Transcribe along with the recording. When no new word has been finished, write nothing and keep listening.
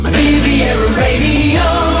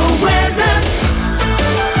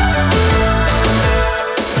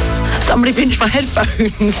pinched my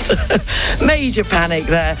headphones. Major panic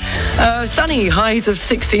there. Sunny, highs of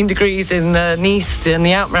 16 degrees in Nice in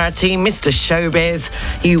the Alpes-Maritimes. Mr. Showbiz,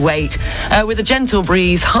 you wait. With a gentle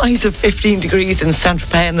breeze, highs of 15 degrees in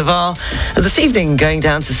Saint-Tropez and the Var. This evening going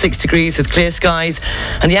down to 6 degrees with clear skies.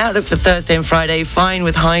 And the outlook for Thursday and Friday, fine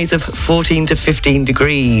with highs of 14 to 15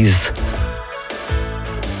 degrees.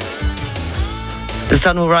 The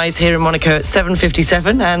sun will rise here in Monaco at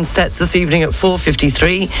 7:57 and sets this evening at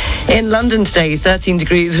 4:53. In London today, 13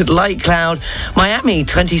 degrees with light cloud. Miami,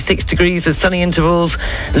 26 degrees with sunny intervals.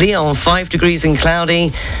 Lyon, 5 degrees and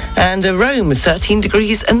cloudy. And Rome, 13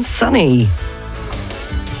 degrees and sunny.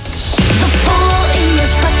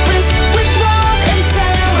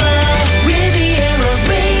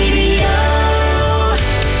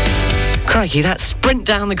 Crikey, that sprint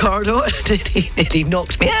down the corridor nearly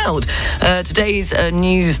knocked me out. Today's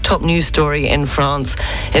top news story in France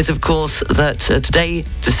is, of course, that today,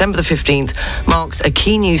 December the 15th, marks a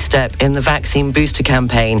key new step in the vaccine booster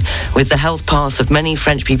campaign, with the health pass of many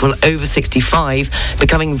French people over 65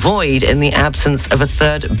 becoming void in the absence of a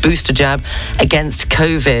third booster jab against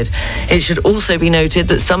COVID. It should also be noted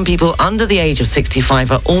that some people under the age of 65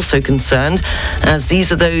 are also concerned, as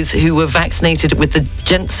these are those who were vaccinated with the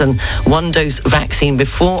Janssen one-dose vaccine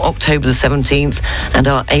before October the 17th and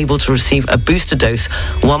are able to receive a booster dose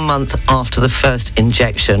 1 month after the first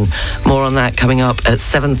injection. More on that coming up at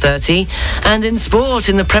 7:30. And in sport,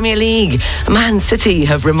 in the Premier League, Man City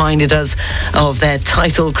have reminded us of their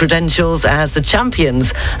title credentials as the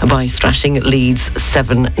champions by thrashing Leeds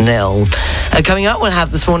 7-0. Coming up, we'll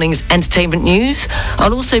have this morning's entertainment news.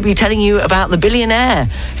 I'll also be telling you about the billionaire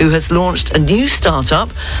who has launched a new startup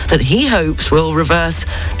that he hopes will reverse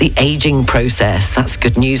the aging process. That's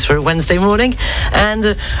good news for a Wednesday morning. And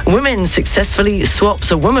a woman has successfully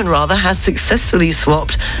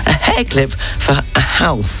swapped a hair clip for a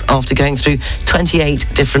house after going through 28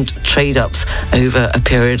 different trade-ups over a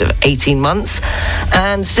period of 18 months.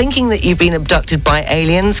 And thinking that you've been abducted by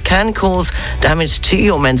aliens can cause damage to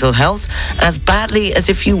your mental health as badly as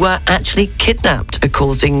if you were actually kidnapped,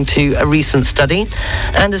 according to a recent study.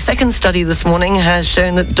 And a second study this morning has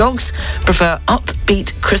shown that dogs prefer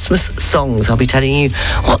upbeat Christmas songs. I'll be telling you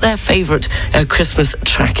what their favourite Christmas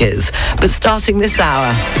track is. But starting this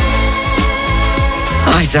hour,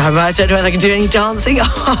 I don't know whether I can do any dancing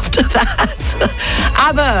after that.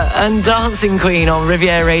 ABBA and Dancing Queen on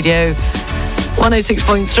Riviera Radio,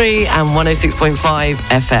 106.3 and 106.5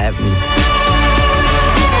 FM.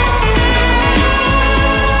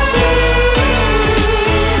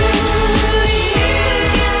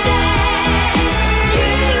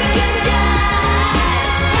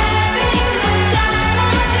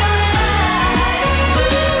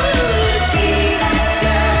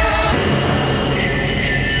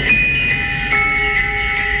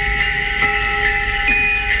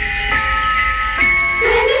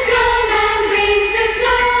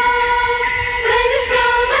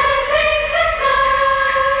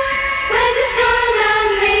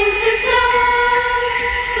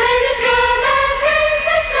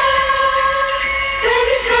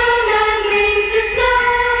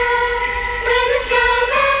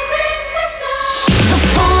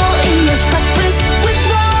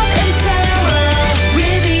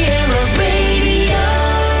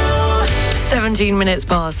 Minutes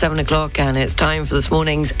past 7 o'clock, and it's time for this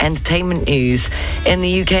morning's entertainment news. In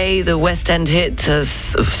the UK, the West End hit,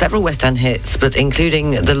 several West End hits, but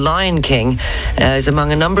including The Lion King, is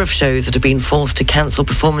among a number of shows that have been forced to cancel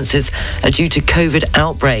performances due to COVID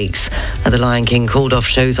outbreaks. The Lion King called off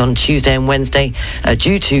shows on Tuesday and Wednesday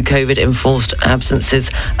due to COVID-enforced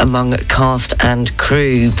absences among cast and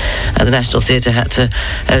crew. The National Theatre had to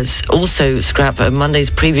also scrap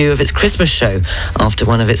Monday's preview of its Christmas show after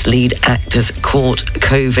one of its lead actors caught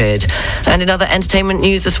COVID. And in other entertainment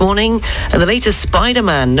news this morning, the latest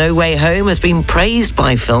Spider-Man No Way Home has been praised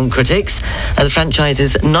by film critics. The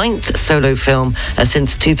franchise's 9th solo film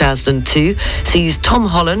since 2002 sees Tom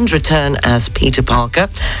Holland return as Peter Parker.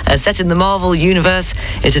 Set in the Marvel Universe,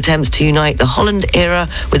 it attempts to unite the Holland era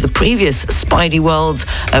with the previous Spidey worlds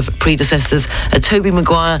of predecessors Tobey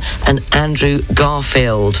Maguire and Andrew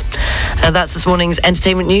Garfield. That's this morning's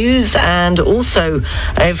entertainment news. And also,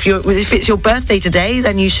 if it's your birthday birthday today,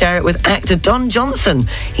 then you share it with actor Don Johnson.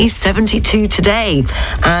 He's 72 today.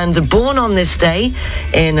 And born on this day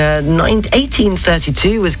in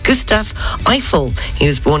 1832 was Gustave Eiffel. He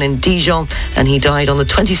was born in Dijon and he died on the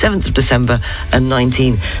 27th of December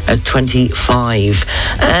 1925.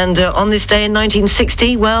 And on this day in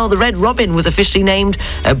 1960, well, the red robin was officially named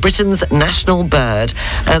Britain's national bird.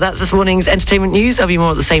 That's this morning's entertainment news. There'll be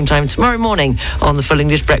more at the same time tomorrow morning on the Full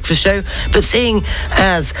English Breakfast Show. But seeing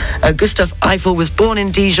as Gustave Eiffel was born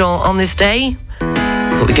in Dijon on this day,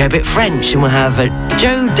 we go a bit French and we'll have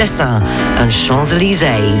Joe Dessin and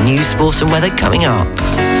Champs-Élysées. News, sport and weather coming up.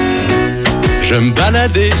 Je me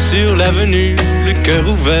baladais sur l'avenue, le cœur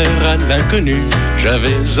ouvert à l'inconnu.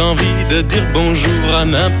 J'avais envie de dire bonjour à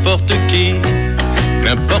n'importe qui,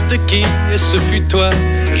 et ce fut toi.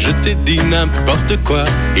 Je t'ai dit n'importe quoi,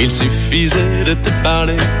 il suffisait de te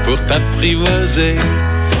parler pour t'apprivoiser.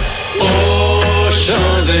 Aux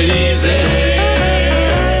Champs-Élysées,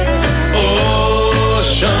 aux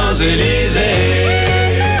Champs-Élysées,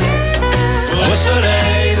 au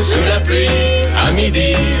soleil, sous la pluie, à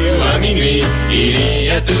midi ou à minuit, il y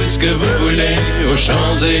a tout ce que vous voulez aux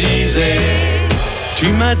Champs-Élysées. Tu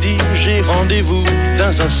m'as dit j'ai rendez-vous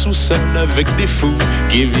dans un sous-sol avec des fous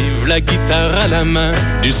qui vivent la guitare à la main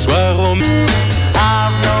du soir au matin.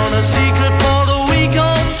 I've known a secret for the week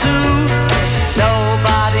or two.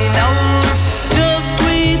 Nobody knows, just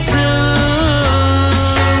we two.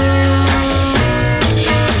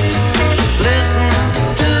 Listen,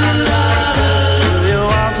 do-da-da. Do you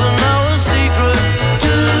want to know a secret?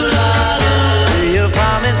 Do-da-da. Do you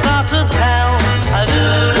promise not to tell? I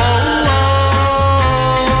do-da-da.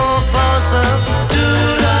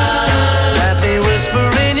 Let me whisper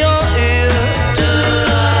in your ear.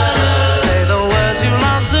 Say the words you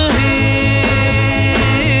long to hear.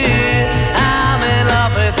 I'm in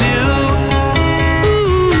love with you.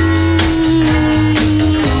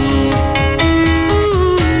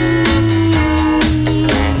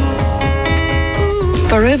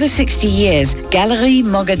 For over 60 years, Galerie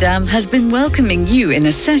Mogadam has been welcoming you in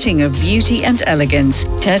a setting of beauty and elegance,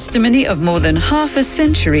 testimony of more than half a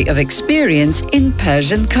century of experience in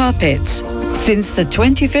Persian carpets. Since the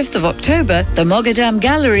 25th of October, the Mogadam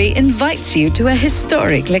Gallery invites you to a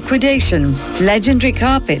historic liquidation. Legendary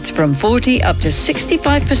carpets from 40 up to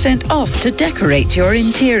 65% off to decorate your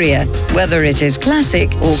interior, whether it is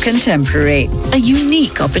classic or contemporary. A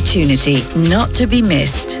unique opportunity not to be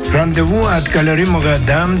missed. Rendezvous at Galerie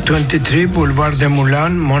Mogadam, 23 Boulevard de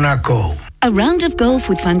Moulins, Monaco. A round of golf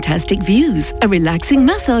with fantastic views, a relaxing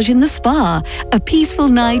massage in the spa, a peaceful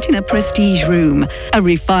night in a prestige room, a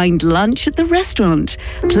refined lunch at the restaurant,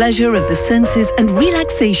 pleasure of the senses and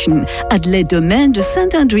relaxation at Les Domaines de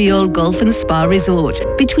Saint-Andriol Golf and Spa Resort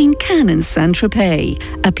between Cannes and Saint-Tropez.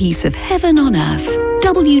 A piece of heaven on earth.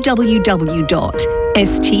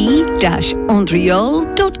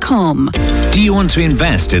 www.st-andriol.com. Do you want to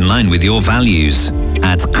invest in line with your values?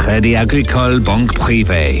 At Crédit Agricole Banque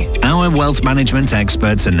Privée, our wealth management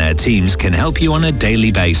experts and their teams can help you on a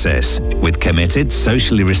daily basis with committed,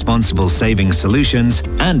 socially responsible savings solutions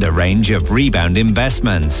and a range of rebound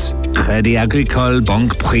investments. Crédit Agricole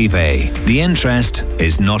Banque Privée. The interest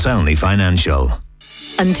is not only financial.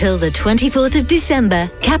 Until the 24th of December,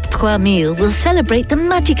 Cap 3000 will celebrate the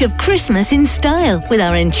magic of Christmas in style with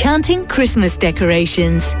our enchanting Christmas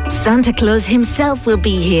decorations. Santa Claus himself will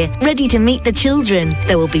be here, ready to meet the children.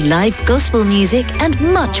 There will be live gospel music and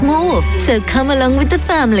much more. So come along with the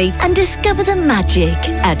family and discover the magic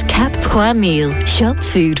at Cap 3000. Shop,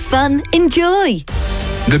 food, fun, enjoy.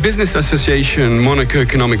 The Business Association Monaco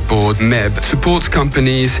Economic Board, MEB, supports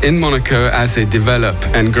companies in Monaco as they develop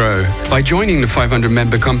and grow. By joining the 500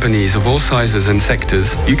 member companies of all sizes and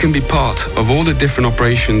sectors, you can be part of all the different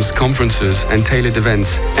operations, conferences and tailored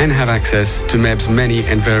events and have access to MEB's many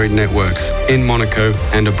and varied networks in Monaco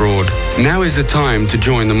and abroad. Now is the time to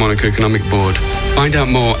join the Monaco Economic Board. Find out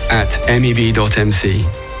more at meb.mc.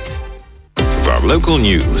 Local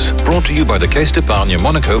news, brought to you by the Caisse d'Epargne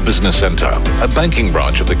Monaco Business Centre, a banking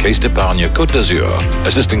branch of the Caisse d'Epargne Côte d'Azur,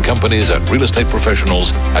 assisting companies and real estate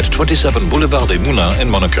professionals at 27 Boulevard des Moulins in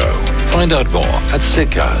Monaco. Find out more at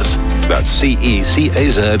CECAZ, that's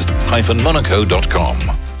CECAZ-monaco.com.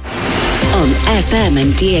 On FM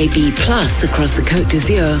and DAB Plus across the Côte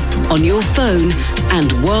d'Azur, on your phone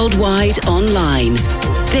and worldwide online.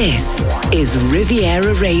 This is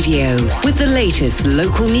Riviera Radio with the latest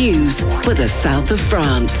local news for the south of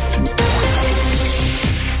France.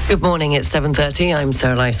 Good morning, it's 7:30. I'm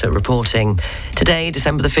Sarah Lysa reporting. Today,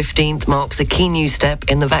 December the 15th, marks a key new step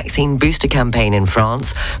in the vaccine booster campaign in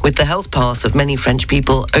France, with the health pass of many French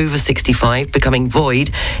people over 65 becoming void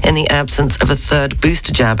in the absence of a third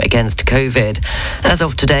booster jab against COVID. As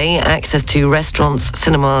of today, access to restaurants,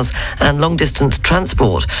 cinemas and long-distance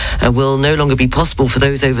transport will no longer be possible for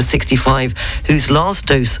those over 65 whose last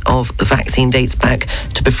dose of the vaccine dates back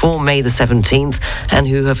to before May the 17th and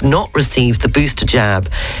who have not received the booster jab.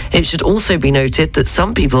 It should also be noted that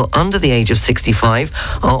some people under the age of 65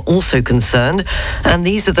 are also concerned, and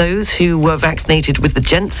these are those who were vaccinated with the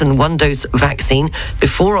Janssen one-dose vaccine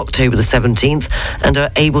before October the 17th and are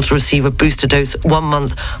able to receive a booster dose 1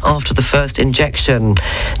 month after the first injection.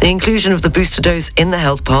 The inclusion of the booster dose in the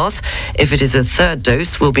health pass, if it is a third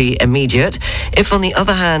dose, will be immediate. If, on the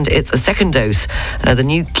other hand, it's a second dose, the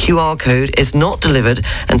new QR code is not delivered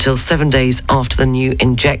until 7 days after the new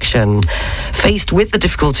injection. Faced with the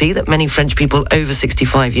difficulty that many French people over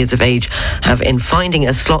 65 years of age have in finding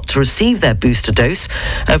a slot to receive their booster dose,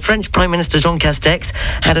 French Prime Minister Jean Castex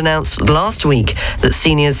had announced last week that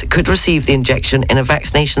seniors could receive the injection in a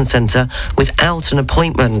vaccination centre without an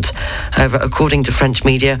appointment. However, according to French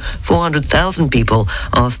media, 400,000 people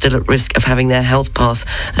are still at risk of having their health pass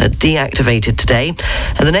deactivated today.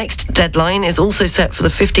 And the next deadline is also set for the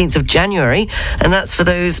 15th of January, and that's for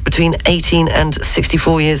those between 18 and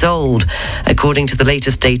 64 years old. According to the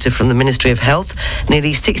latest data from the Ministry of Health,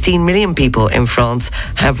 nearly 16 million people in France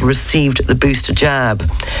have received the booster jab.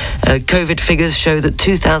 COVID figures show that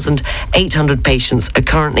 2,800 patients are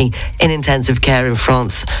currently in intensive care in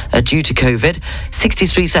France due to COVID.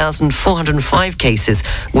 63,405 cases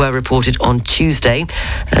were reported on Tuesday.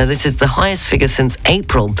 This is the highest figure since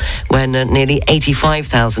April, when nearly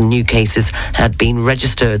 85,000 new cases had been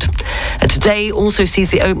registered. Today also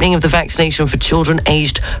sees the opening of the vaccination for children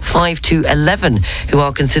aged 5 to 11 who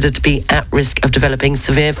are considered to be at risk of developing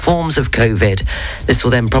severe forms of COVID. This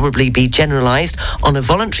will then probably be generalised on a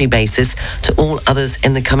voluntary basis to all others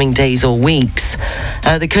in the coming days or weeks.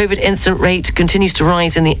 The COVID incident rate continues to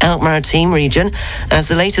rise in the Alpes-Maritimes region, as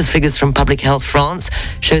the latest figures from Public Health France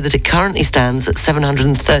show that it currently stands at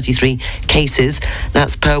 733 cases.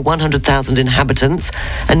 That's per 100,000 inhabitants,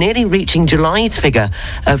 and nearly reaching July's figure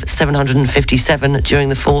of 757 during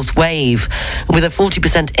the fourth wave. With a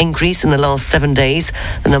 40% increase in the last 7 days,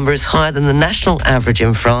 the number is higher than the national average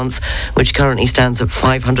in France, which currently stands at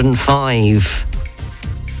 505.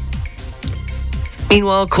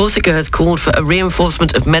 Meanwhile, Corsica has called for a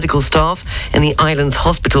reinforcement of medical staff in the island's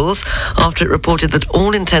hospitals after it reported that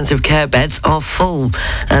all intensive care beds are full,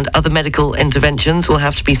 and other medical interventions will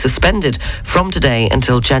have to be suspended from today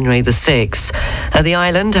until January the 6th. The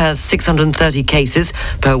island has 630 cases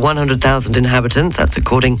per 100,000 inhabitants, that's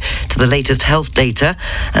according to the latest health data,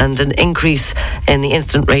 and an increase in the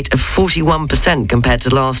incident rate of 41% compared to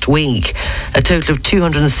last week. A total of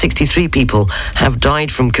 263 people have died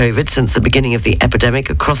from COVID since the beginning of the epidemic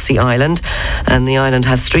across the island, and the island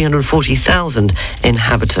has 340,000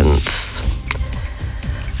 inhabitants.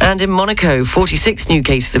 And in Monaco, 46 new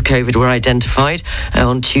cases of COVID were identified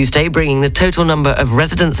on Tuesday, bringing the total number of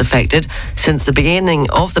residents affected since the beginning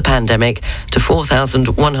of the pandemic to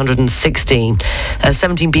 4,160.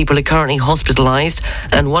 17 people are currently hospitalised,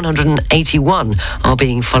 and 181 are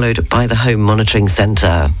being followed by the Home Monitoring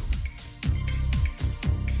Centre.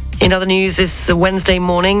 In other news, this Wednesday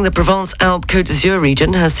morning, the Provence-Alpes-Côte d'Azur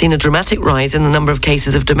region has seen a dramatic rise in the number of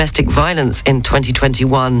cases of domestic violence in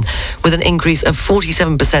 2021, with an increase of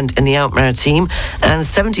 47% in the Alpes-Maritimes and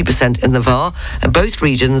 70% in the Var. Both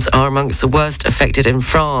regions are amongst the worst affected in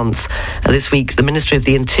France. This week, the Ministry of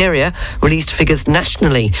the Interior released figures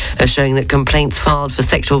nationally showing that complaints filed for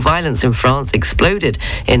sexual violence in France exploded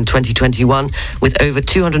in 2021, with over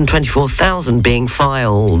 224,000 being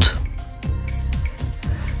filed.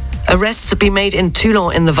 Arrests have been made in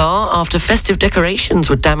Toulon in the Var after festive decorations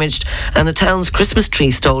were damaged and the town's Christmas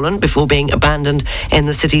tree stolen before being abandoned in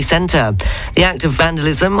the city centre. The act of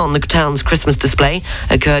vandalism on the town's Christmas display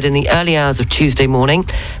occurred in the early hours of Tuesday morning.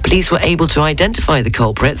 Police were able to identify the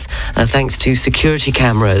culprits thanks to security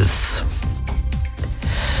cameras.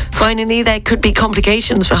 Finally, there could be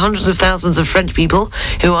complications for hundreds of thousands of French people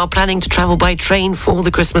who are planning to travel by train for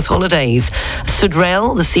the Christmas holidays.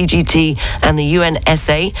 Sudrail, the CGT and the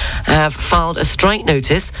UNSA have filed a strike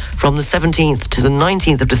notice from the 17th to the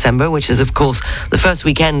 19th of December, which is, of course, the first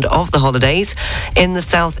weekend of the holidays, in the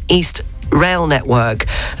southeast rail network.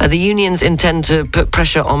 The unions intend to put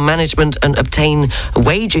pressure on management and obtain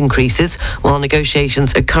wage increases while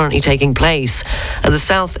negotiations are currently taking place. The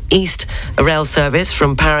South East rail service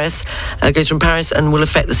from Paris goes from Paris and will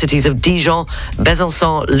affect the cities of Dijon,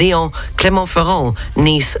 Besançon, Lyon, Clermont-Ferrand,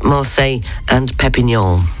 Nice, Marseille and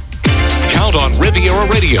Perpignan. Count on Riviera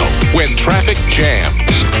Radio when traffic jams.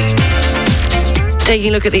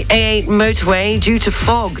 Taking a look at the A8 motorway, due to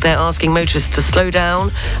fog, they're asking motorists to slow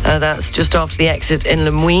down. That's just after the exit in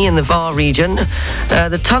Le Mouy in the Var region.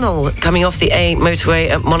 The tunnel coming off the A8 motorway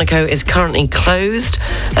at Monaco is currently closed.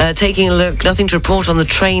 Taking a look, nothing to report on the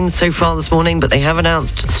train so far this morning, but they have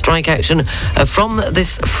announced strike action from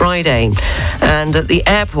this Friday. And at the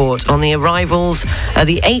airport, on the arrivals,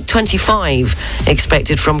 the 8:25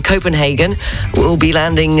 expected from Copenhagen will be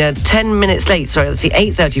landing 10 minutes late. Sorry, that's the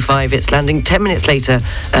 8:35. It's landing 10 minutes later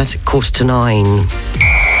at 9:15.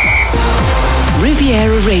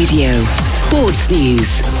 Riviera Radio, Sports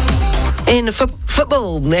News. In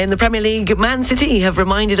football, in the Premier League, Man City have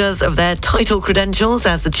reminded us of their title credentials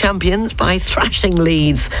as the champions by thrashing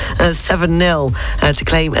Leeds 7-0 to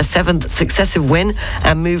claim a 7th successive win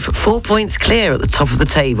and move 4 points clear at the top of the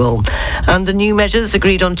table. Under new measures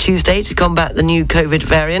agreed on Tuesday to combat the new COVID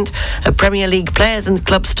variant, Premier League players and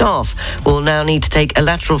club staff will now need to take a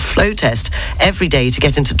lateral flow test every day to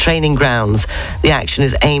get into training grounds. The action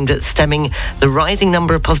is aimed at stemming the rising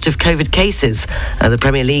number of positive COVID cases. The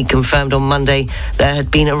Premier League confirmed on Monday there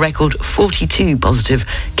had been a record 42 positive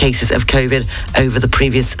cases of COVID over the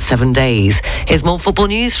previous 7 days. Here's more football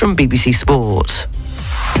news from BBC Sport.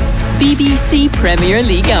 BBC Premier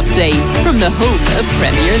League update from the home of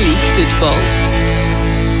Premier League football.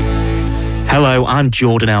 Hello, I'm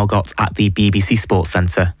Jordan Elgott at the BBC Sports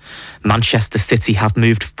Centre. Manchester City have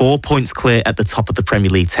moved 4 points clear at the top of the Premier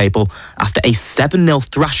League table after a 7-0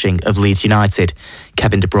 thrashing of Leeds United.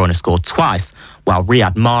 Kevin De Bruyne scored twice, while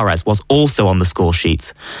Riyad Mahrez was also on the score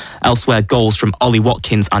sheet. Elsewhere, goals from Ollie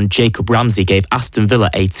Watkins and Jacob Ramsey gave Aston Villa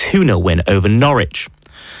a 2-0 win over Norwich.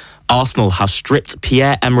 Arsenal have stripped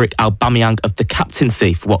Pierre-Emerick Aubameyang of the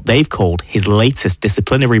captaincy for what they've called his latest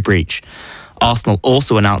disciplinary breach. Arsenal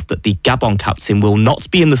also announced that the Gabon captain will not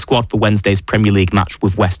be in the squad for Wednesday's Premier League match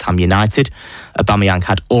with West Ham United. Aubameyang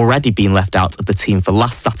had already been left out of the team for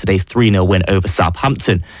last Saturday's 3-0 win over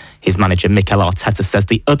Southampton. His manager Mikel Arteta says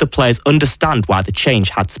the other players understand why the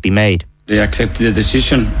change had to be made. They accepted the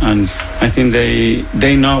decision, and I think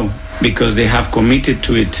they know, because they have committed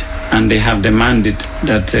to it and they have demanded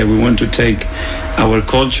that we want to take our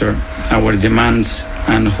culture, our demands,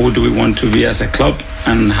 and who do we want to be as a club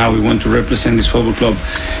and how we want to represent this football club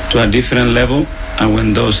to a different level. And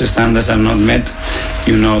when those standards are not met,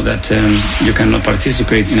 you know that you cannot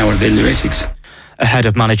participate in our daily basics. Ahead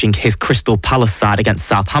of managing his Crystal Palace side against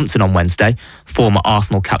Southampton on Wednesday, former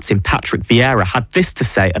Arsenal captain Patrick Vieira had this to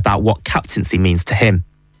say about what captaincy means to him.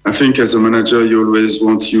 I think as a manager, you always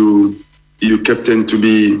want your captain to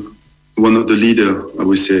be one of the leader, I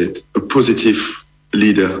would say, a positive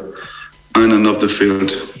leader. On and off the field,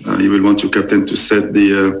 you will want your captain to set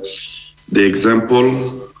the example,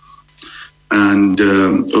 and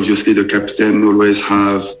obviously the captain always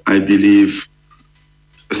have, I believe,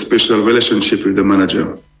 a special relationship with the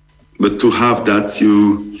manager. But to have that,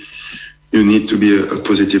 you need to be a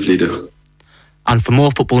positive leader. And for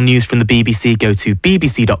more football news from the BBC, go to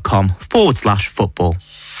bbc.com/football.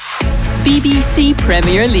 BBC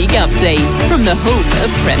Premier League update from the home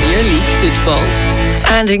of Premier League football.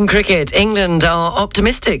 And in cricket, England are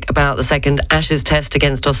optimistic about the second Ashes test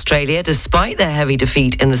against Australia, despite their heavy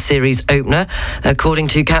defeat in the series opener, according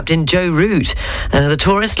to captain Joe Root. The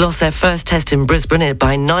tourists lost their first test in Brisbane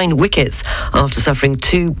by 9 wickets after suffering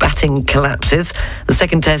 2 batting collapses. The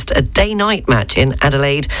second test, a day-night match in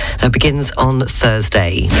Adelaide, begins on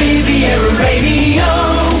Thursday. Riviera Radio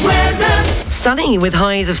weather. Sunny with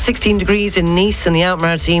highs of 16 degrees in Nice and the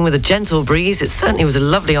Alpes-Maritimes with a gentle breeze. It certainly was a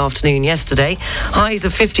lovely afternoon yesterday. Highs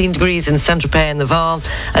of 15 degrees in Saint-Tropez and the Var.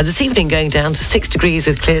 This evening going down to 6 degrees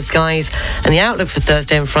with clear skies. And the outlook for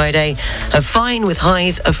Thursday and Friday, fine with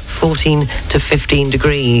highs of 14 to 15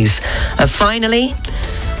 degrees. Finally,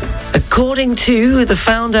 according to the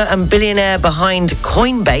founder and billionaire behind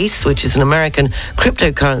Coinbase, which is an American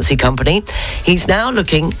cryptocurrency company, he's now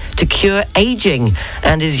looking to cure aging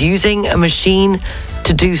and is using a machine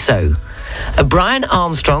to do so. Brian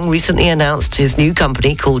Armstrong recently announced his new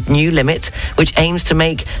company called New Limit, which aims to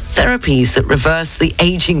make therapies that reverse the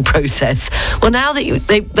aging process. Well, now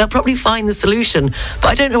that they'll probably find the solution, but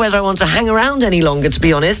I don't know whether I want to hang around any longer, to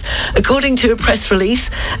be honest. According to a press release,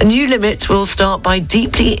 a New Limit will start by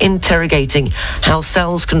deeply interrogating how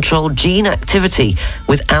cells control gene activity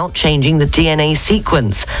without changing the DNA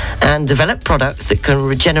sequence, and develop products that can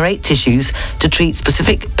regenerate tissues to treat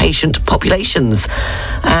specific patient populations.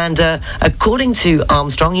 And according to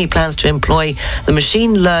Armstrong, he plans to employ the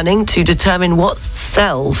machine learning to determine what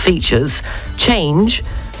cell features change,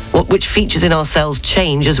 which features in our cells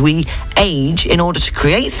change as we age, in order to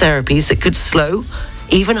create therapies that could slow,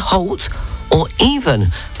 even halt, or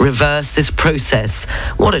even reverse this process.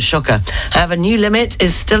 What a shocker. However, New Limit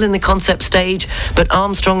is still in the concept stage, but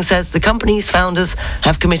Armstrong says the company's founders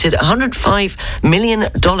have committed $105 million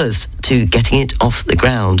to getting it off the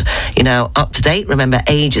ground. You're now up to date. Remember,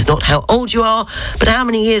 age is not how old you are, but how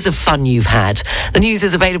many years of fun you've had. The news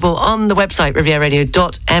is available on the website,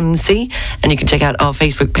 rivieradio.mc, and you can check out our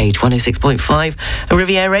Facebook page, 106.5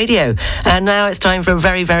 Riviera Radio. And now it's time for a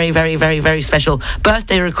very, very, very, very, very special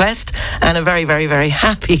birthday request, and a very, very, very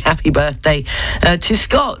happy birthday to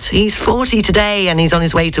Scott. He's 40 today, and he's on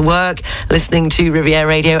his way to work listening to Riviera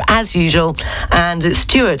Radio as usual. And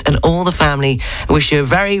Stuart and all the family wish you a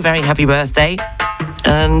very, very happy birthday.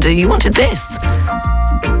 And you wanted this.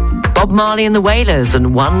 Bob Marley and the Wailers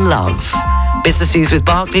and One Love. Business News with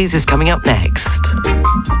Barclays is coming up next.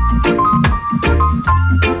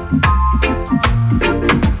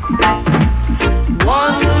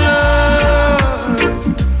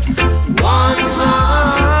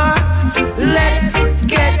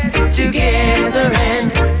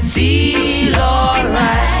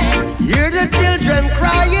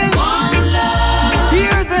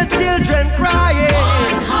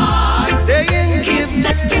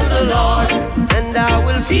 And I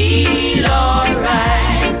will feel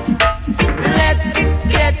alright. Let's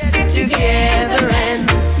get together and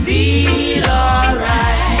feel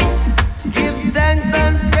alright. Give thanks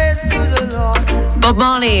and praise to the Lord. Bob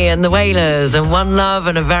Marley and the Wailers and One Love,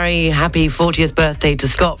 and a very happy 40th birthday to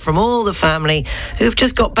Scott from all the family who've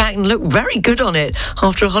just got back and look very good on it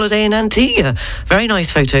after a holiday in Antigua. Very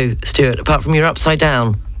nice photo, Stuart, apart from your upside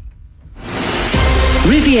down.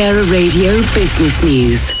 Riviera Radio Business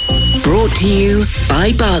News. Brought to you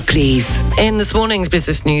by Barclays. In this morning's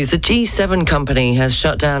business news, the G7 company has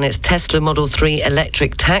shut down its Tesla Model 3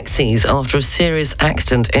 electric taxis after a serious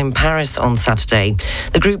accident in Paris on Saturday.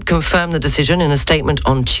 The group confirmed the decision in a statement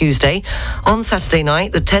on Tuesday. On Saturday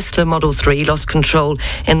night, the Tesla Model 3 lost control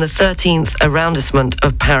in the 13th arrondissement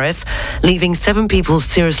of Paris, leaving 7 people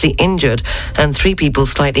seriously injured and 3 people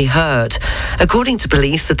slightly hurt. According to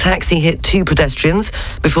police, the taxi hit 2 pedestrians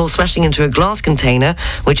before smashing into a glass container,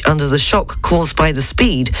 which, under the shock caused by the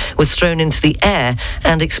speed, was thrown into the air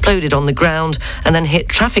and exploded on the ground, and then hit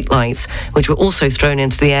traffic lights, which were also thrown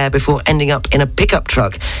into the air before ending up in a pickup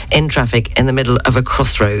truck in traffic in the middle of a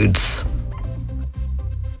crossroads.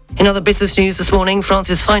 In other business news this morning,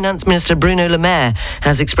 France's Finance Minister Bruno Le Maire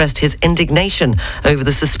has expressed his indignation over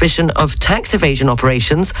the suspicion of tax evasion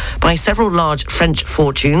operations by several large French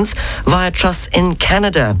fortunes via trusts in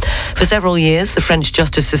Canada. For several years, the French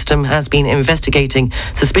justice system has been investigating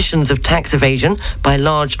suspicions of tax evasion by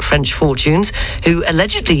large French fortunes who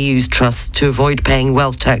allegedly used trusts to avoid paying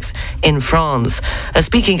wealth tax in France.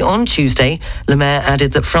 Speaking on Tuesday, Le Maire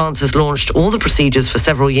added that France has launched all the procedures for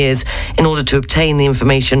several years in order to obtain the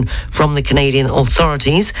information from the Canadian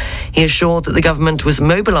authorities. He assured that the government was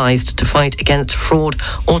mobilised to fight against fraud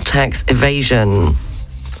or tax evasion.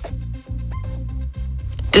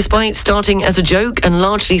 Despite starting as a joke and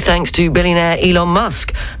largely thanks to billionaire Elon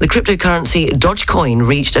Musk, the cryptocurrency Dogecoin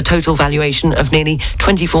reached a total valuation of nearly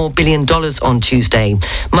 $24 billion on Tuesday.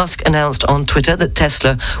 Musk announced on Twitter that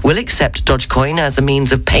Tesla will accept Dogecoin as a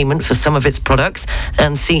means of payment for some of its products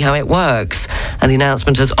and see how it works. And the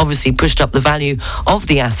announcement has obviously pushed up the value of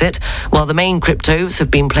the asset, while the main cryptos have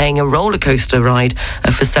been playing a roller coaster ride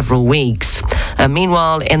for several weeks.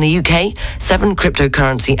 Meanwhile, in the UK, 7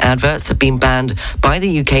 cryptocurrency adverts have been banned by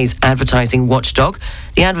the UK's advertising watchdog.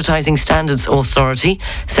 The Advertising Standards Authority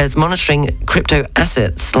says monitoring crypto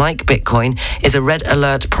assets like Bitcoin is a red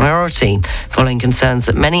alert priority, following concerns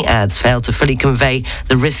that many ads fail to fully convey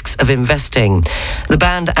the risks of investing. The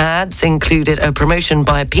banned ads included a promotion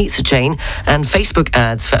by a pizza chain and Facebook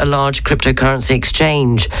ads for a large cryptocurrency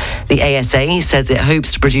exchange. The ASA says it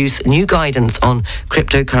hopes to produce new guidance on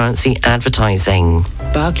cryptocurrency advertising.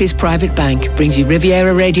 Barclays Private Bank brings you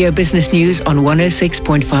Riviera Radio Business News on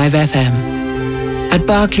 106.5 FM. At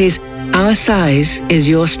Barclays, our size is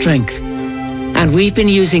your strength. And we've been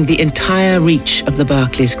using the entire reach of the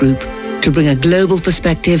Barclays Group to bring a global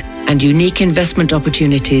perspective and unique investment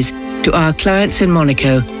opportunities to our clients in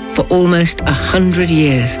Monaco for almost 100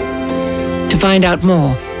 years. To find out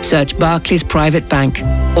more, search Barclays Private Bank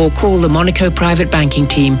or call the Monaco Private Banking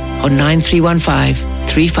Team on 9315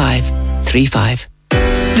 3535.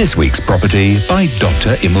 This week's property by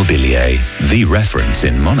Dr. Immobilier, the reference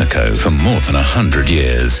in Monaco for more than 100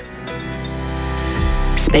 years.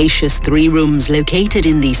 Spacious 3 rooms located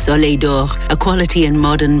in the Soleil d'Or, a quality and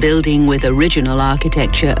modern building with original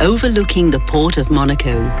architecture overlooking the port of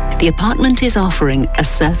Monaco. The apartment is offering a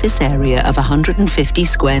surface area of 150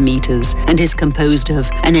 square meters and is composed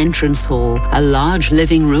of an entrance hall, a large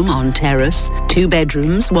living room on terrace, 2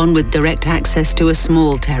 bedrooms, one with direct access to a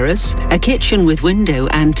small terrace, a kitchen with window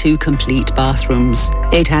and 2 complete bathrooms.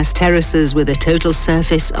 It has terraces with a total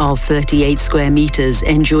surface of 38 square meters,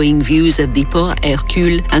 enjoying views of the Port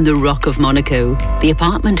Hercule and the Rock of Monaco. The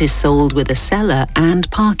apartment is sold with a cellar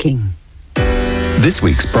and parking. This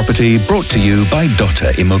week's property brought to you by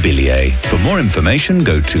Dotter Immobilier. For more information,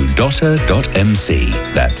 go to dotter.mc.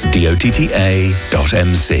 That's dotta.mc.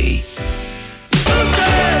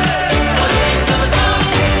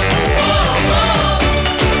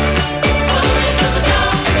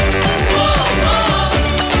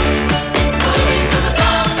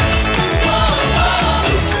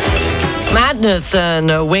 Madness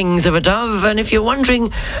and Wings of a Dove. And if you're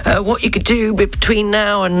wondering what you could do between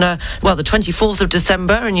now and, the 24th of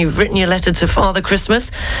December, and you've written your letter to Father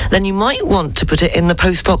Christmas, then you might want to put it in the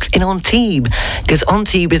postbox in Antibes, because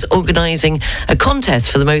Antibes is organising a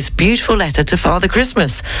contest for the most beautiful letter to Father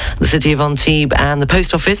Christmas. The city of Antibes and the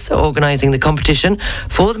post office are organising the competition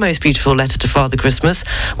for the most beautiful letter to Father Christmas.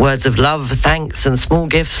 Words of love, thanks and small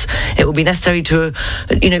gifts. It will be necessary to,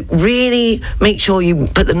 really make sure you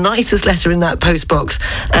put the nicest letter in that post box,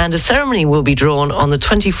 and a ceremony will be drawn on the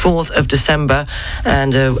 24th of December,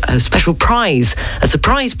 and a special prize, a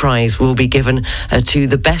surprise prize, will be given to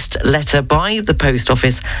the best letter by the post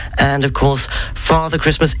office, and of course Father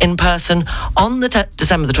Christmas in person on the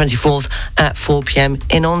December the 24th at 4 p.m.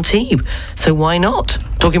 in Antibes. So why not?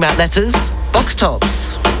 Talking about letters, box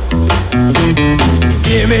tops.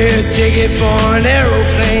 Give me a ticket for an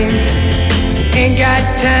aeroplane. Ain't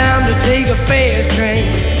got time to take a fast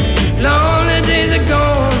train. Lonely days are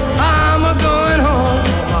gone, I'm a-going home.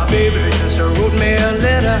 My baby just wrote me a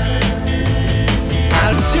letter.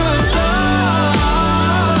 I sure love.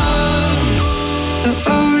 It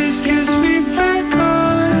always gets me back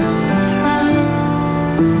on time.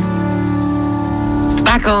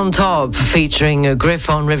 Back on Top, featuring Griff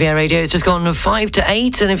on Riviera Radio. It's just gone 5 to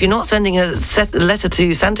 8, and if you're not sending a letter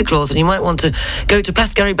to Santa Claus, then you might want to go to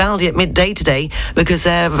Place Garibaldi at midday today, because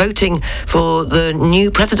they're voting for the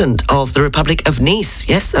new president of the Republic of Nice.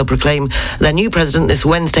 Yes, they'll proclaim their new president this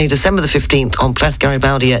Wednesday, December the 15th, on Place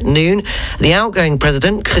Garibaldi at noon. The outgoing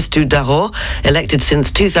president, Christou Darot, elected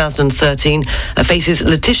since 2013, faces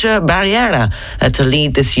Laetitia Barriera to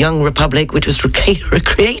lead this young republic, which was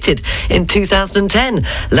created in 2010.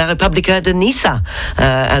 La Repubblica de Nissa,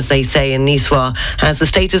 as they say in Niçois, has the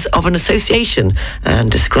status of an association and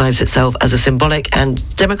describes itself as a symbolic and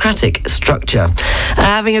democratic structure.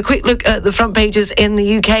 Having a quick look at the front pages in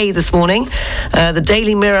the UK this morning, the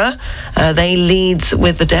Daily Mirror, they leads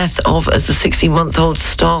with the death of the 60-month-old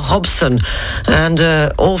Star Hobson, and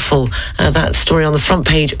awful, that story on the front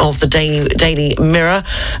page of the Daily Mirror.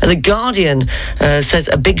 The Guardian says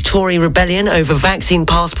a big Tory rebellion over vaccine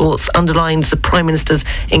passports underlines the Prime Minister's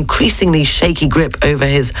increasingly shaky grip over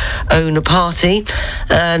his own party.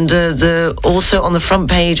 And also on the front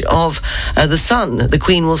page of The Sun, the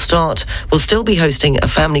Queen will still be hosting a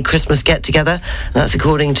family Christmas get-together. That's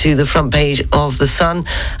according to the front page of The Sun.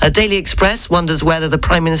 Daily Express wonders whether the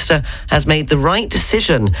Prime Minister has made the right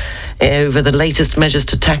decision over the latest measures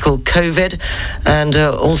to tackle COVID. And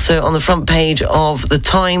also on the front page of The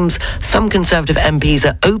Times, some Conservative MPs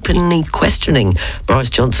are openly questioning Boris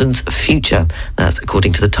Johnson's future. That's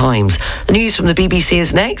according to The Times. The news from the BBC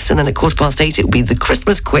is next, and then at 8:15 it will be the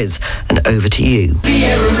Christmas quiz. And over to you.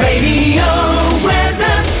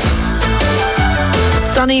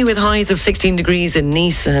 Sunny with highs of 16 degrees in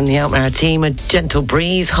Nice and the Alpes-Maritimes, a gentle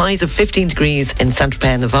breeze, highs of 15 degrees in Saint-Tropez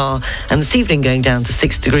and Navarre, and this evening going down to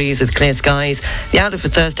 6 degrees with clear skies. The outlook for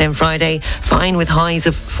Thursday and Friday, fine with highs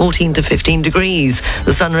of 14 to 15 degrees.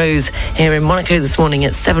 The sun rose here in Monaco this morning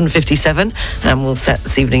at 7:57 and will set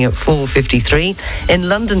this evening at 4:53. In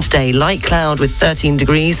London today, light cloud with 13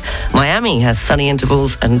 degrees. Miami has sunny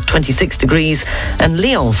intervals and 26 degrees, and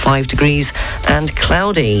Lyon 5 degrees and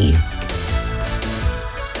cloudy.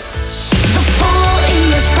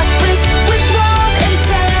 Breakfast with Rob and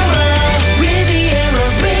Sarah, Riviera.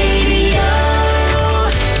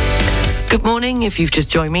 morning. If you've just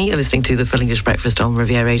joined me, you're listening to the Full English Breakfast on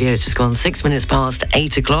Riviera Radio. It's just gone 6 minutes past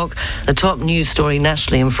 8 o'clock. The top news story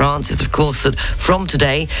nationally in France is, of course, that from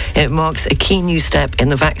today, it marks a key new step in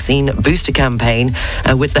the vaccine booster campaign,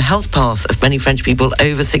 with the health pass of many French people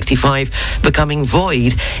over 65 becoming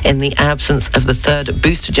void in the absence of the third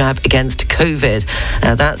booster jab against COVID.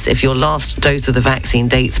 That's if your last dose of the vaccine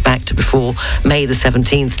dates back to before May the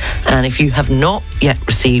 17th, and if you have not yet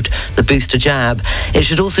received the booster jab. It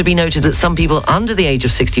should also be noted that some people under the age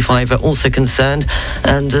of 65 are also concerned,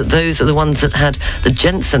 and those are the ones that had the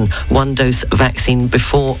Janssen one-dose vaccine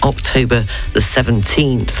before October the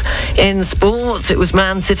 17th. In sports, it was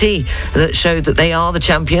Man City that showed that they are the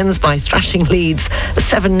champions by thrashing Leeds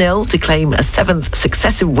 7-0 to claim a 7th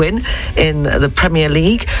successive win in the Premier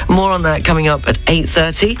League. More on that coming up at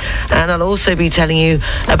 8:30, and I'll also be telling you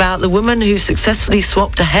about the woman who successfully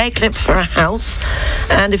swapped a hair clip for a house.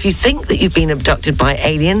 And if you think that you've been abducted by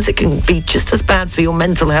aliens, it can be just as bad for your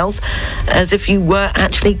mental health as if you were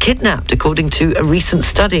actually kidnapped, according to a recent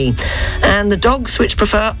study. And the dogs which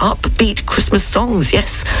prefer upbeat Christmas songs.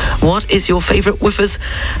 Yes, what is your favourite woofer's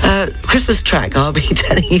Christmas track? I'll be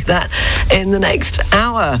telling you that in the next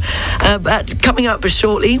hour. But coming up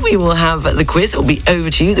shortly, we will have the quiz. It'll be over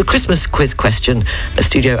to you. The Christmas quiz question,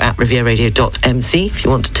 studio@rivieradio.mc if you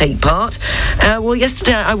want to take part. Well,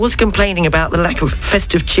 yesterday I was complaining about the lack of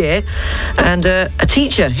festive cheer, and a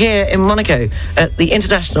teacher here in Monaco at the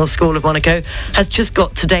International School of Monaco has just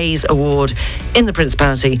got today's award in the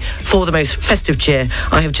Principality for the most festive cheer.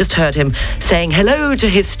 I have just heard him saying hello to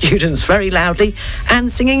his students very loudly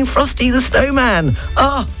and singing Frosty the Snowman.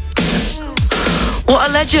 Oh, what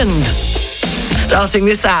a legend. Starting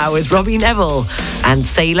this hour with Robbie Neville and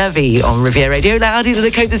C'est La Vie on Riviera Radio, loud into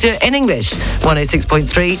the Côte d'Azur in English,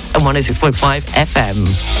 106.3 and 106.5 FM.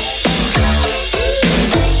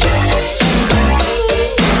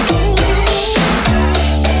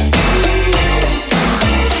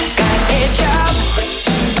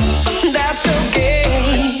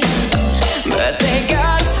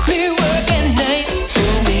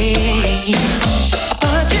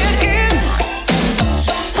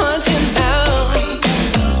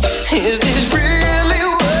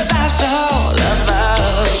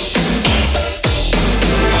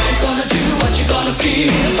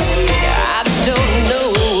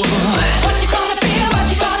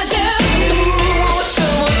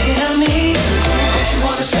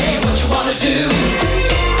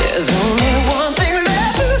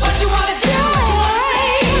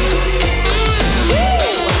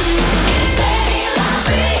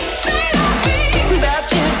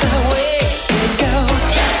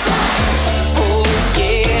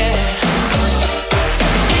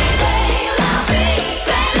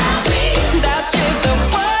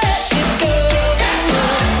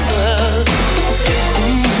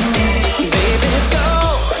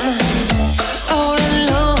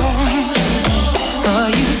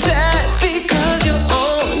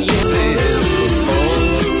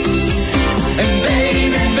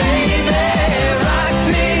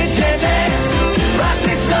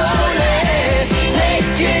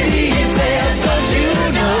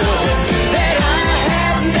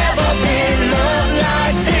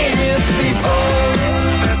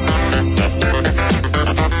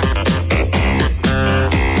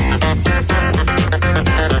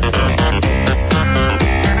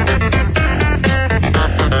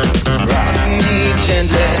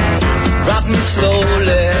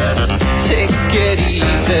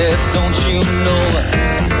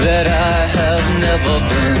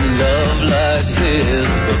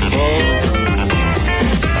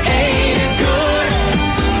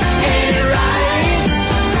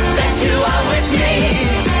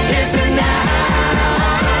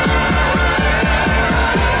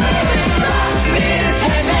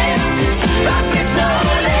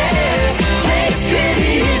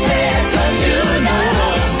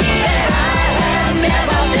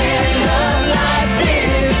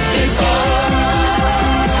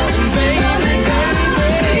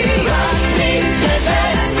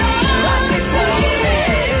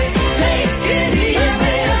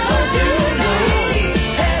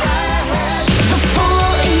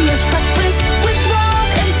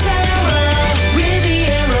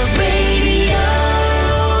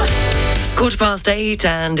 Past 8,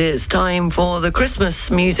 and it's time for the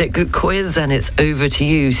Christmas music quiz, and it's over to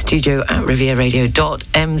you,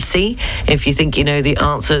 studio@rivieradio.mc, if you think you know the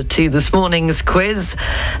answer to this morning's quiz.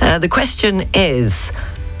 The question is,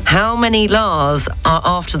 how many Lars are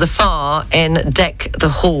after the Far in Deck the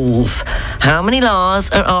Halls? How many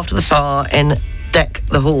Lars are after the Far in Deck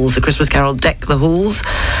the Halls, the Christmas Carol Deck the Halls.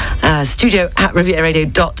 Studio at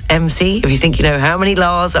rivieradio.mc if you think you know how many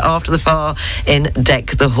La's are after the far in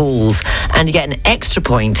Deck the Halls. And you get an extra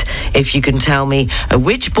point if you can tell me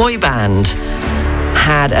which boy band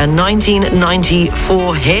had a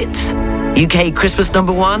 1994 hit, UK Christmas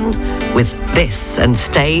 #1, with this and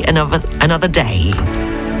Stay Another Day.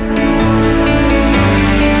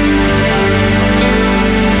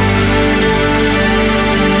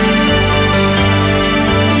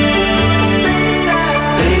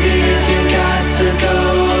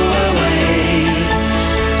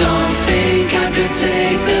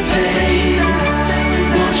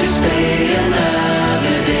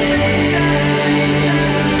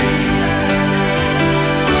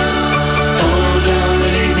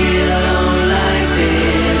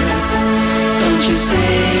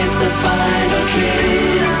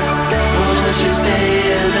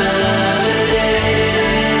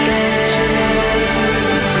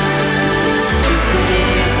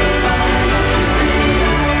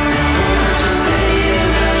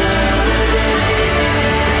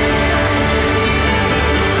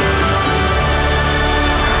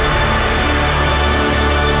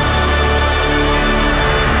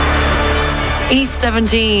 East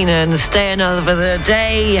 17 and Stay Another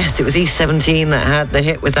Day. Yes, it was East 17 that had the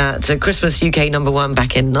hit with that Christmas UK #1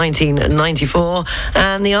 back in 1994.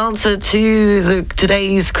 And the answer to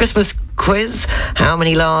today's Christmas quiz, how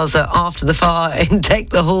many La's are after the far in Deck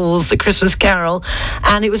the Halls, the Christmas Carol?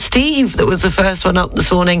 And it was Steve that was the first one up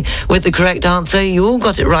this morning with the correct answer. You all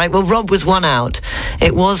got it right. Well, Rob was one out.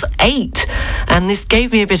 It was 8. And this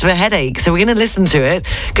gave me a bit of a headache, so we're going to listen to it,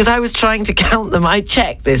 because I was trying to count them. I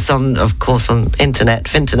checked this on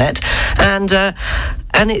Finternet,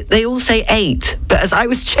 and they all say 8. But as I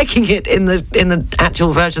was checking it in the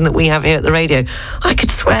actual version that we have here at the radio, I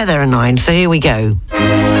could swear there are 9. So here we go.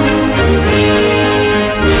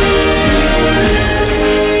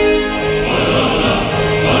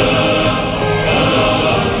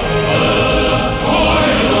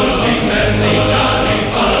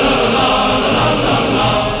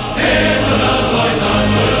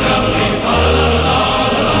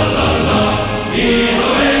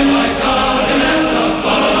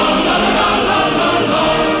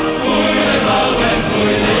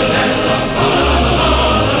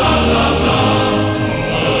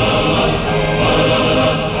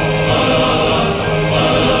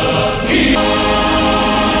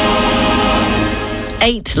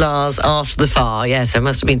 La's after the far. Yes, it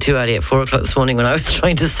must have been too early at 4 o'clock this morning when I was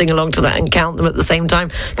trying to sing along to that and count them at the same time.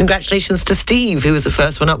 Congratulations to Steve, who was the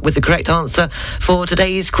first one up with the correct answer for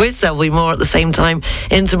today's quiz. There'll be more at the same time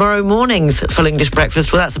in tomorrow morning's Full English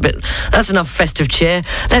Breakfast. Well, that's enough festive cheer.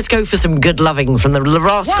 Let's go for some good loving from the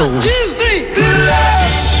Rascals. 1, 2, 3, good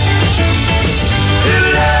love.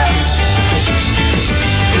 Good love.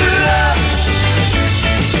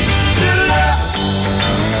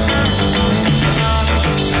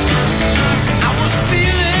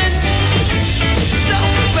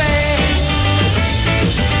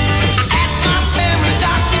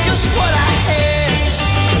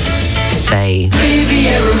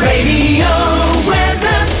 Riviera Radio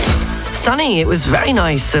weather. Sunny. It was very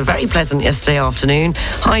nice, very pleasant yesterday afternoon.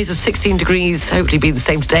 Highs of 16 degrees, hopefully be the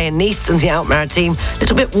same today in Nice and the Alpes-Maritimes. A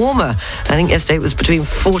little bit warmer. I think yesterday it was between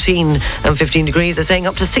 14 and 15 degrees. They're saying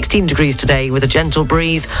up to 16 degrees today with a gentle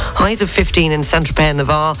breeze. Highs of 15 in Saint-Tropez and the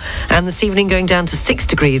Var. And this evening going down to 6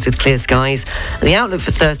 degrees with clear skies. And the outlook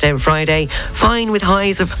for Thursday and Friday, fine with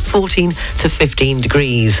highs of 14 to 15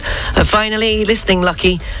 degrees. Finally, listening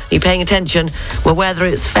lucky, are you paying attention? Well, whether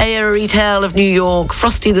it's Fairy Tale of New York,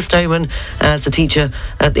 Frosty the Snowman, as the teacher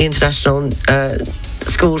at the International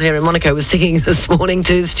School here in Monaco was singing this morning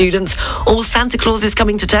to his students, or Santa Claus is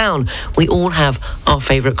coming to town. We all have our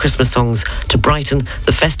favourite Christmas songs to brighten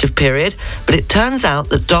the festive period, but it turns out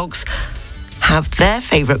that dogs have their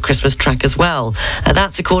favourite Christmas track as well.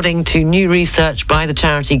 That's according to new research by the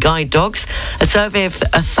charity Guide Dogs. A survey of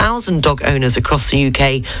 1,000 dog owners across the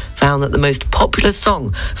UK found that the most popular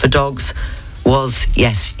song for dogs was,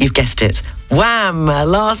 yes, you've guessed it, Wham!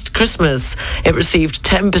 Last Christmas. It received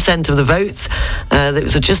 10% of the votes. It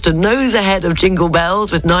was just a nose ahead of Jingle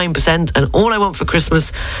Bells with 9%, and All I Want for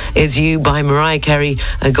Christmas Is You by Mariah Carey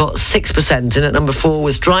got 6%. And at number 4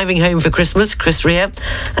 was Driving Home for Christmas, Chris Rea.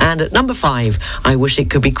 And at number 5, I Wish It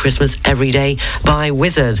Could Be Christmas Every Day by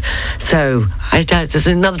Wizzard. So, I doubt there's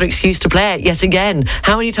another excuse to play it yet again.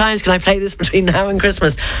 How many times can I play this between now and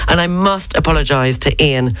Christmas? And I must apologise to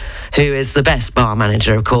Ian, who is the best bar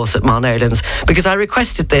manager, of course, at Marnolan's, because I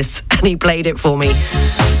requested this and he played it for me.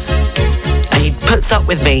 And he puts up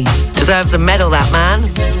with me. Deserves a medal, that man.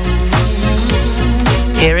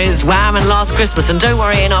 Here is Wham! And Last Christmas. And don't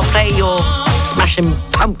worry, and I'll play your Smashing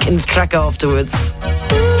Pumpkins track afterwards.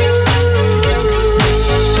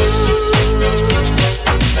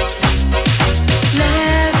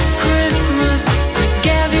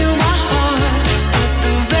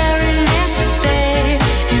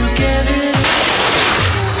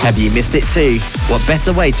 Have you missed it too? What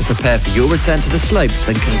better way to prepare for your return to the slopes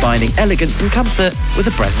than combining elegance and comfort with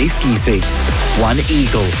a brand new ski suit? One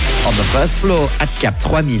Eagle on the first floor at Cap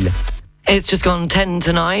 3000. It's just gone 10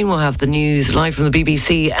 to 9. We'll have the news live from the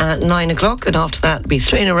BBC at 9 o'clock. And after that, it'll be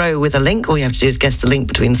 3 in a row with a link. All you have to do is guess the link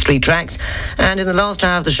between the 3 tracks. And in the last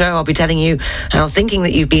hour of the show, I'll be telling you how thinking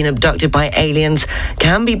that you've been abducted by aliens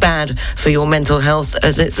can be bad for your mental health,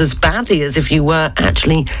 as it's as badly as if you were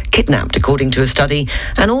actually kidnapped, according to a study.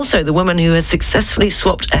 And also the woman who has successfully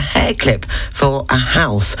swapped a hair clip for a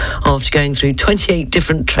house after going through 28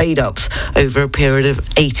 different trade-ups over a period of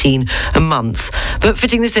 18 months. But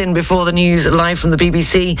fitting this in before the news live from the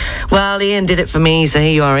BBC, well, Ian did it for me, so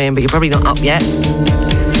here you are, Ian, but you're probably not up yet.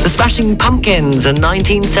 The Smashing Pumpkins in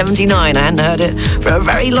 1979. I hadn't heard it for a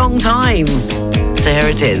very long time. So here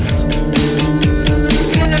it is.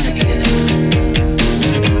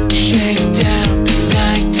 Shakedown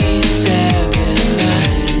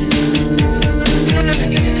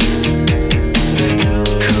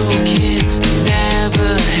 1979. Cool kids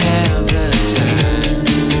never have a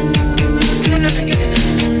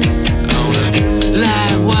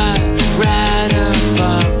light wire right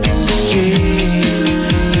above the street.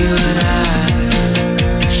 You and I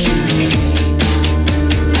should meet.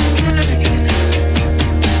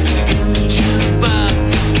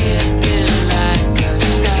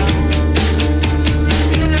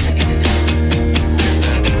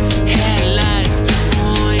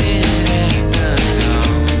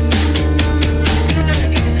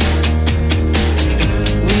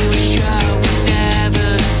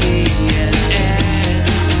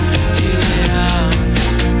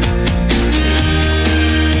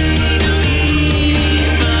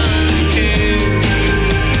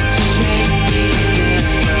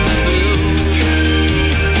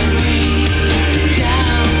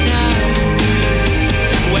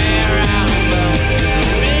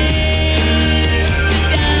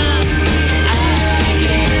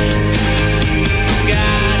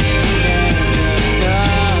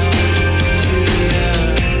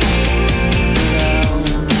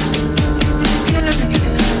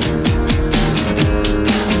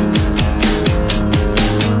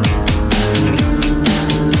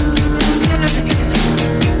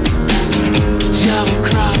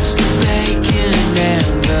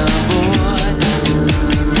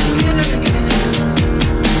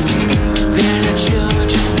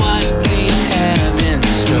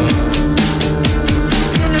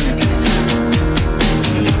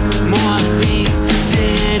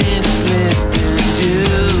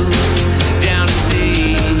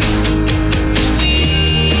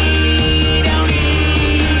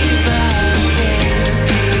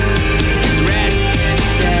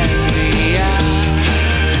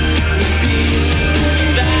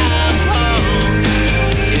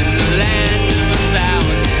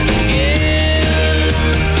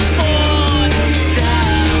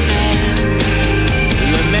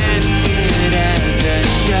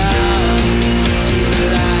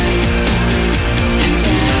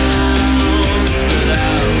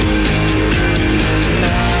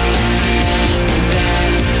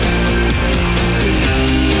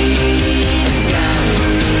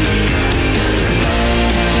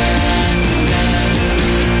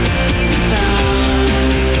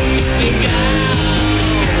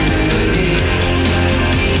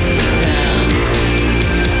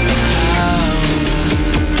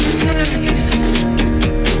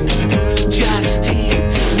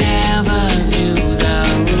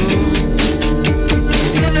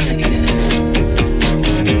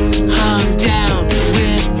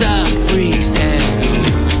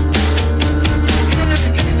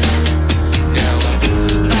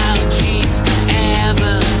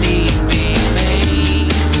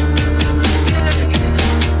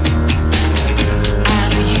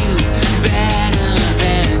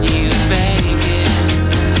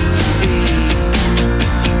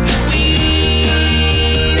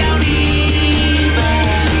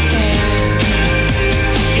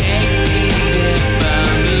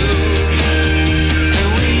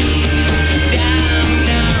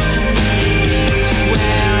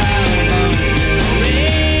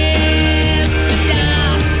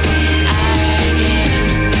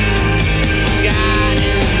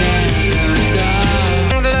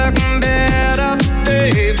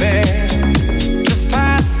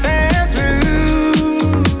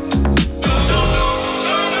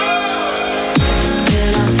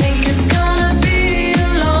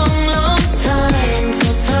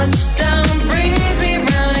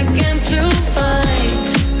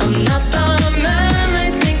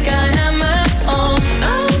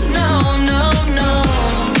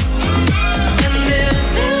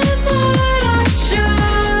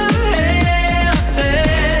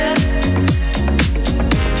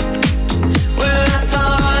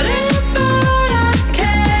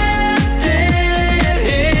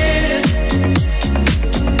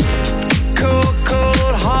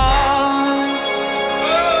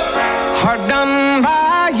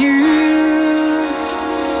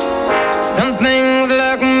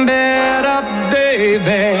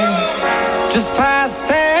 baby, just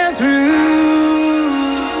passing through.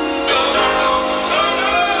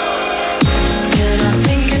 And I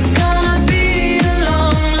think it's gonna be a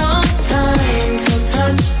long, long time till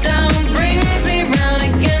touchdown brings me round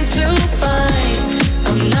again to find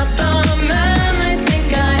I'm not the man they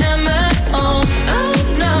think I am at home. Oh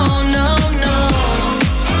no, no, no.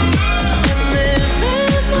 And this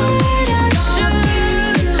is what I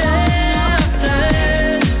should have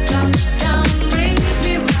said. Touchdown brings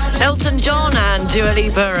me round. Elton John and Dua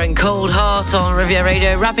Lipa and Cold Heart on Riviera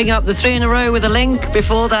Radio, wrapping up the 3 in a row with a link.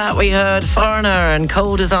 Before that we heard Foreigner and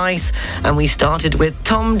Cold as Ice, and we started with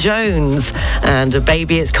Tom Jones and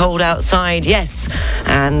Baby It's Cold Outside, yes,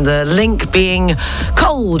 and the link being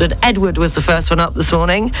cold. And Edward was the first one up this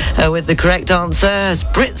morning with the correct answer, as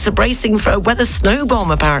Brits are bracing for a weather snow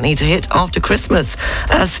bomb apparently to hit after Christmas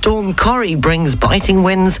as Storm Corrie brings biting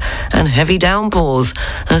winds and heavy downpours.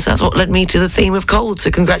 So that's what led me to the theme of cold,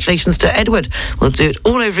 so congratulations to Edward. We'll do it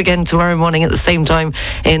all over again tomorrow morning at the same time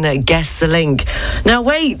in Guess the Link. Now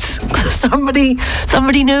wait, somebody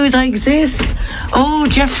knows I exist. Oh,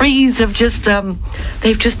 Jeffries have just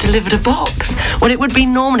they've just delivered a box. Well, it would be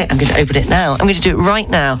normally, I'm going to open it now. I'm going to do it right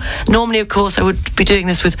now. Normally, of course, I would be doing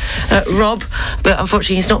this with Rob, but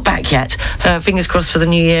unfortunately he's not back yet. Fingers crossed for the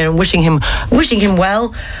new year, and wishing him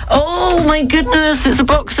well. Oh my goodness, it's a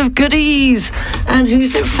box of goodies. And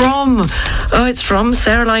who's it from? Oh, it's from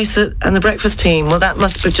Sarah Lysett and the breakfast team. Well, that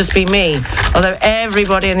must just be me. Although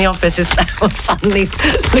everybody in the office is now suddenly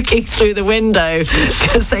looking through the window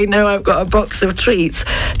because they know I've got a box of treats.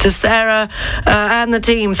 To Sarah and the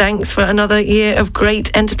team, thanks for another year of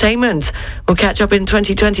great entertainment. We'll catch up in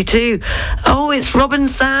 2022. Oh, it's Rob and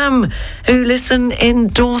Sam who listen in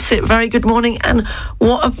Dorset. Very good morning, and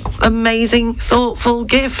what an amazing, thoughtful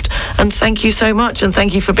gift. And thank you so much, and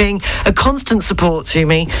thank you for being a constant support to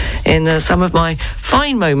me in some of my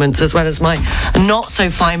fine moments as well as my not so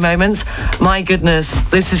fine moments. My goodness,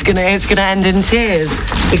 it's gonna end in tears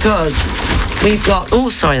because we've got, oh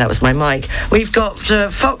sorry, that was my mic. We've got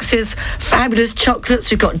Fox's fabulous chocolates,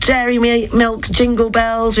 we've got Dairy Milk Jingle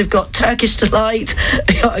Bells, we've got Turkish Delight,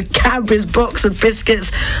 we've got a Cadbury's box of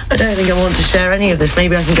biscuits. I don't think I want to share any of this.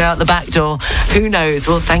 Maybe I can go out the back door. Who knows?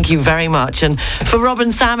 Well, thank you very much. And for Rob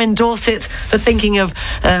and Sam in Dorset for thinking of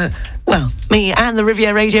me and the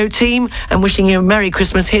Riviera Radio team, and wishing you a Merry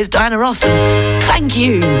Christmas. Here's Diana Ross. Thank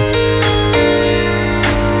you.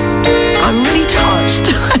 I'm really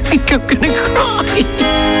touched. I think I'm going to cry.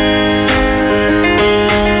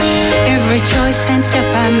 Every choice and step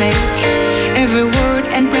I make, every word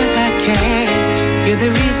and breath I take, you're the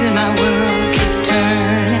reason my world keeps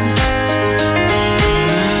turning.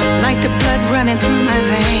 Like the blood running through my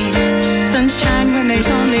veins, sunshine when there's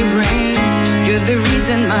only rain, you're the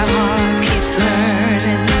reason my heart keeps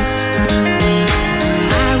learning.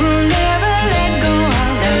 I will never let go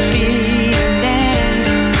of that feeling,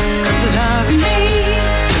 'cause love me.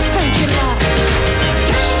 Thank you, Lord.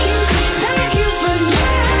 Thank you for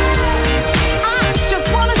love. I just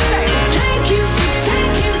wanna say thank you for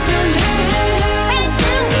love.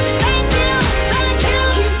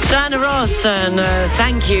 Diana Ross, and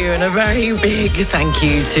thank you, and a very big thank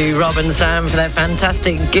you to Rob and Sam for their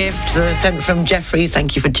fantastic gift sent from Jeffries.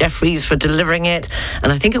 Thank you for Jeffries for delivering it.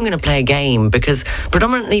 And I think I'm going to play a game because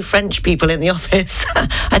predominantly French people in the office,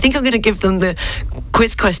 I think I'm going to give them the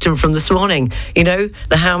quiz question from this morning. You know,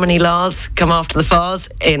 the how many Lars come after the Fars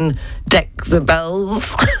in Deck the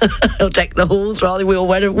Bells, or Deck the Halls, rather,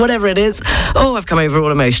 whatever it is. Oh, I've come over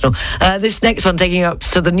all emotional. This next one taking up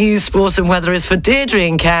to the news, sports and weather is for Deirdre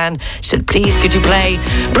in Cannes. She said, please could you play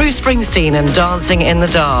Bruce Springsteen and Dancing in the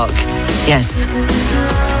Dark? Yes.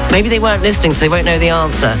 Maybe they weren't listening, so they won't know the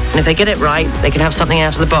answer. And if they get it right, they can have something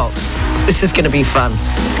out of the box. This is going to be fun.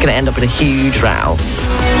 It's going to end up in a huge row.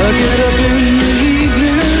 I get up in the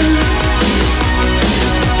evening,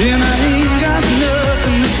 and I ain't got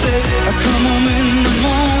nothing to say. I come home in the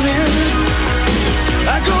morning,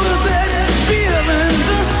 I go to bed feeling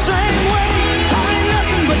the same way. I ain't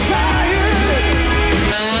nothing but tired.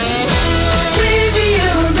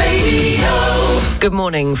 Riviera Radio. Good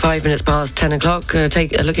morning, 5 minutes past 10 o'clock.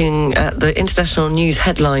 Looking at the international news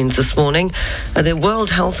headlines this morning. The World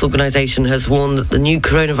Health Organization has warned that the new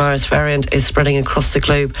coronavirus variant is spreading across the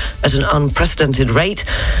globe at an unprecedented rate.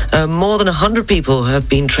 More than 100 people have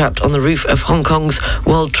been trapped on the roof of Hong Kong's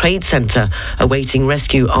World Trade Center, awaiting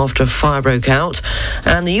rescue after a fire broke out.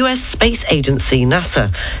 And the US Space Agency,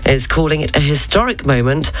 NASA, is calling it a historic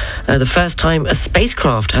moment, the first time a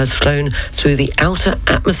spacecraft has flown through the outer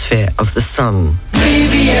atmosphere of the sun.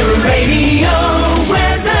 Riviera Radio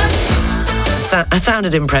weather. I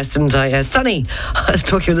sounded impressed, didn't I? Sunny. I was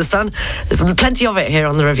talking with the sun. There's plenty of it here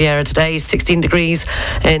on the Riviera today. 16 degrees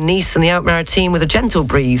in Nice and the Alpes-Maritimes with a gentle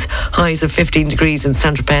breeze. Highs of 15 degrees in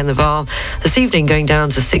Saint-Tropez and the Var. This evening going down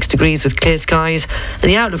to 6 degrees with clear skies. And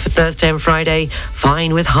the outlook for Thursday and Friday,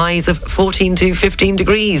 fine with highs of 14 to 15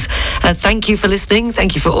 degrees. Thank you for listening.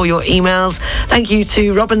 Thank you for all your emails. Thank you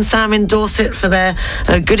to Rob and Sam in Dorset for their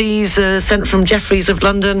goodies sent from Jeffries of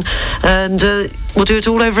London. And we'll do it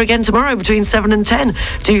all over again tomorrow between 7 and 10.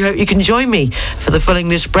 Do hope you can join me for the full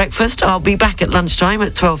English breakfast. I'll be back at lunchtime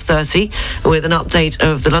at 12:30 with an update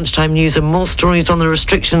of the lunchtime news and more stories on the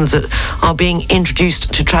restrictions that are being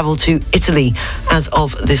introduced to travel to Italy as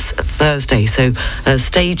of this Thursday. So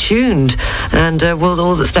stay tuned. And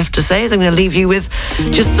all that's left to say is I'm going to leave you with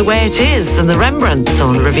Just the Way It Is and the Rembrandts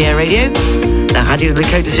on Riviera Radio. La Radio de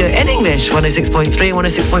Côte d'Azur in English, 106.3 and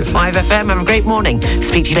 106.5 FM. Have a great morning.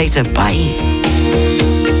 Speak to you later. Bye.